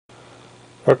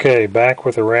Okay, back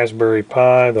with the Raspberry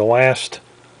Pi. The last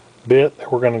bit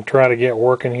that we're going to try to get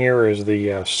working here is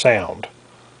the sound.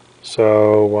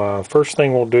 So first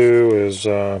thing we'll do is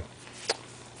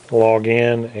log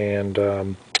in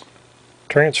and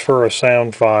transfer a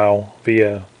sound file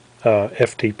via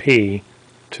FTP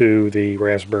to the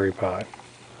Raspberry Pi.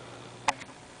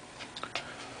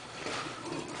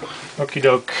 Okie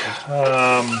doke.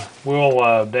 We'll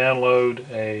download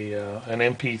an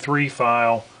MP3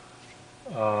 file.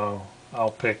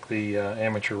 I'll pick the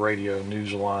Amateur Radio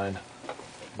Newsline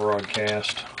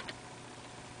broadcast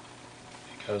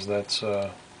because that's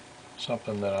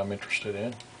something that I'm interested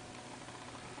in.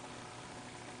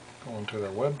 Going to their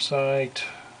website.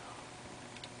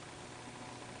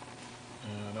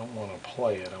 I don't want to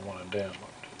play it, I want to download it.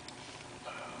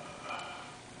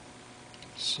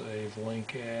 Save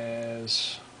link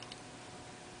as.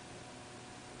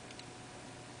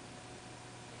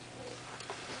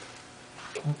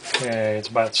 Okay, it's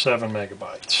about 7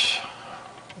 megabytes.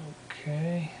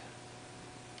 Okay,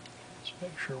 let's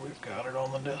make sure we've got it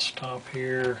on the desktop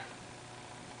here,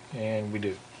 and we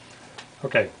do.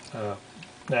 Okay,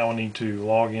 now we need to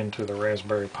log into the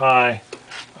Raspberry Pi.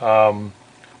 I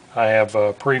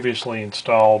have previously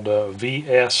installed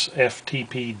VSFTPD,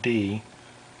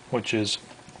 which is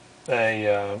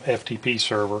a FTP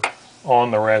server on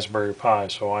the Raspberry Pi,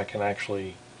 so I can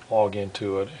actually log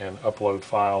into it and upload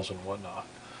files and whatnot.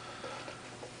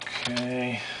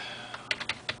 Okay.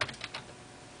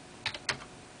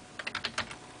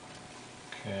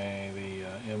 Okay, the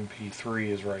MP3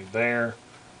 is right there.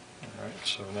 Alright,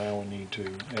 so now we need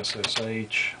to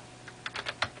SSH.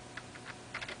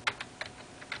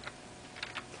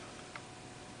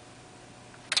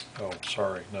 Oh,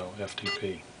 sorry, no,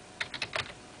 FTP.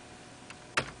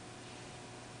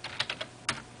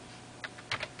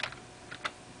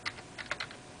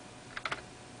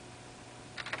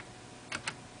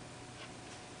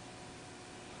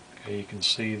 Okay, you can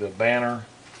see the banner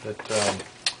that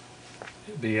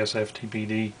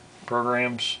VSFTPD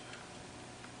programs.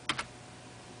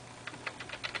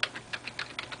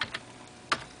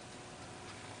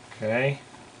 Okay,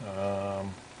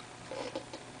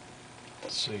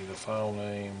 let's see, the file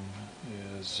name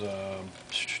is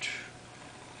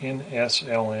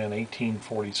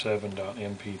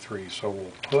nsln1847.mp3, so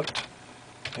we'll put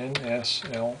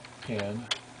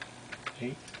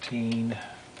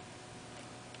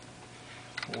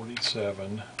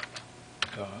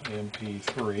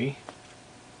nsln1847.mp3,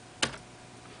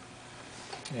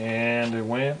 and it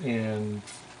went in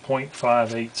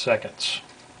 0.58 seconds.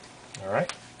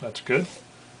 Alright, that's good.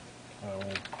 I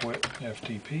will quit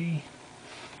FTP.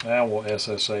 Now we'll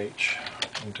SSH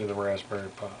into the Raspberry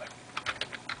Pi.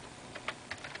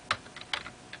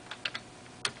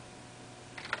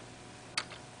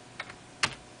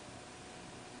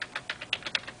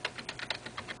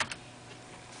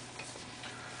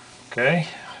 Okay,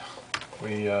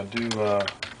 we do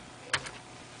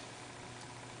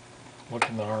look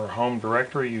in our home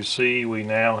directory. You see we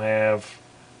now have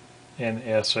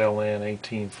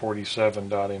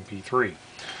nsln1847.mp3.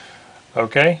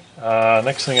 Okay,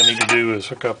 next thing I need to do is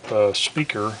hook up a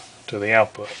speaker to the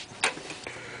output.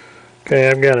 Okay,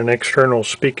 I've got an external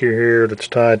speaker here that's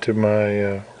tied to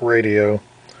my radio.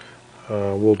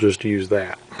 We'll just use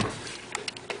that.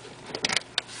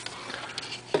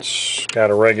 It's got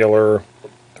a regular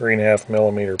 3.5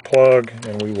 millimeter plug,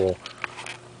 and we will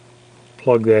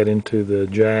plug that into the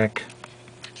jack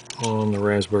on the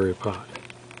Raspberry Pi.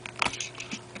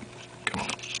 Come on.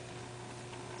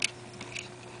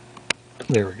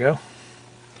 There we go.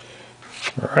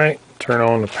 Alright, turn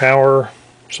on the power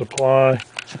supply.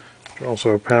 It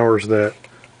also powers that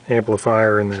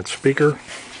amplifier in that speaker.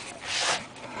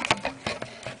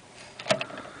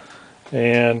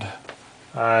 And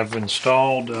I've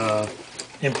installed an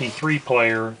MP3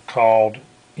 player called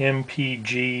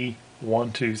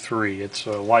MPG123. It's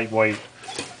a lightweight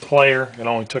player. It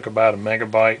only took about a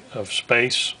megabyte of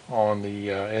space on the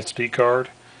SD card,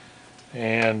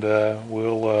 and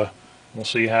we'll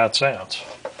see how it sounds.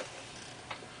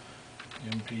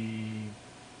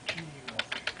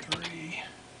 MPG123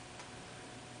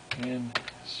 and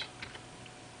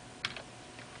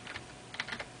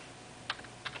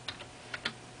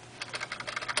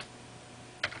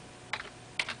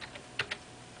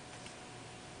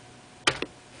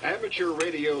Amateur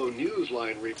Radio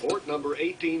Newsline Report number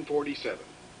 1847,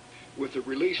 with the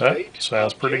release date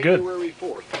sounds pretty January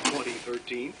 4th,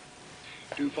 2013,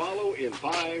 to follow in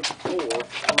 5, 4,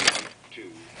 3,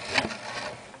 2,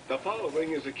 1. The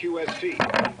following is a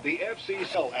QST. The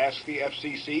FCC asked the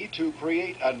FCC to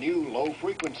create a new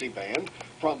low-frequency band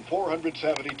from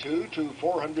 472 to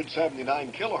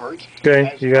 479 kilohertz.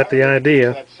 Okay, you got the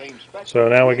idea. So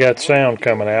now we got sound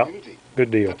coming out.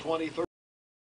 Good deal.